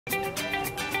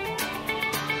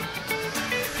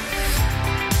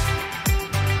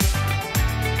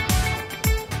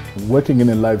Working in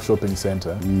a live shopping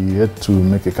center, we had to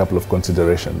make a couple of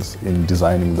considerations in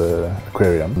designing the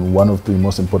aquarium. One of the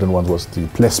most important ones was the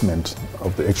placement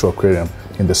of the actual aquarium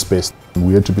in the space.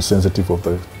 We had to be sensitive of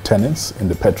the tenants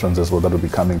and the patrons as well that would be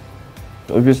coming.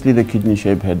 Obviously the kidney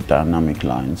shape had dynamic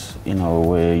lines,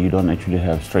 where you don't actually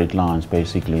have straight lines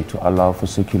basically to allow for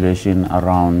circulation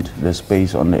around the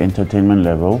space on the entertainment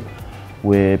level,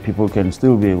 where people can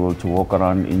still be able to walk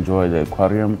around, enjoy the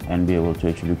aquarium and be able to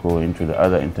actually go into the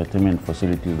other entertainment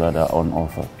facilities that are on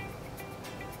offer.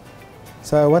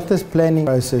 So what this planning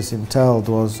process entailed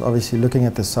was obviously looking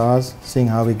at the size, seeing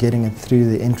how we're getting it through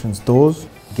the entrance doors,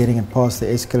 getting it past the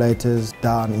escalators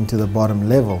down into the bottom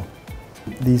level.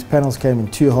 These panels came in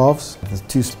two halves, with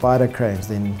two spider cranes,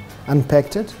 then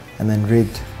unpacked it and then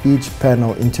rigged each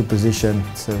panel into position.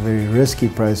 It's a very risky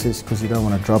process because you don't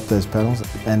want to drop those panels,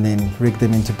 and then rig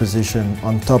them into position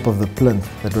on top of the plinth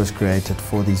that was created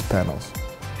for these panels.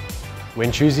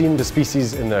 When choosing the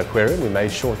species in the aquarium, we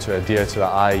made sure to adhere to the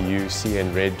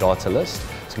IUCN Red data list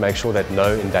to make sure that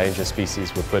no endangered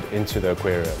species were put into the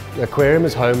aquarium. The aquarium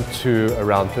is home to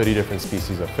around 30 different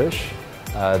species of fish.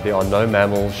 There are no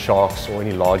mammals, sharks or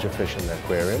any larger fish in the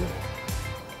aquarium.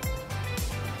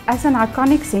 As an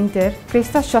iconic centre,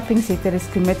 Cresta Shopping Centre is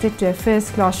committed to a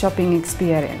first-class shopping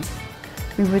experience.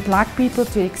 We would like people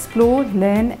to explore,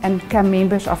 learn and become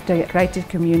members of the greater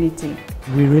community.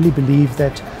 We really believe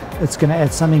that it's going to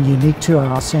add something unique to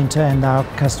our centre and our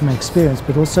customer experience,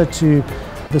 but also to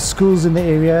the schools in the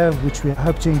area, which we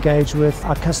hope to engage with,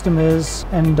 our customers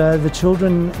and the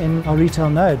children in our retail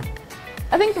node.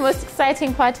 I think the most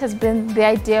exciting part has been the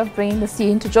idea of bringing the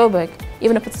sea into Joburg,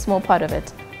 even if it's a small part of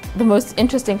it. The most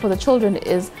interesting for the children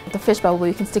is the fish bowl where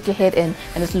you can stick your head in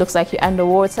and it looks like you're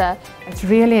underwater. It's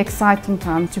really exciting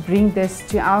time to bring this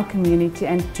to our community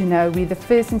and to know we're the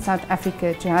first in South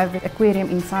Africa to have an aquarium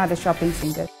inside a shopping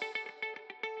centre.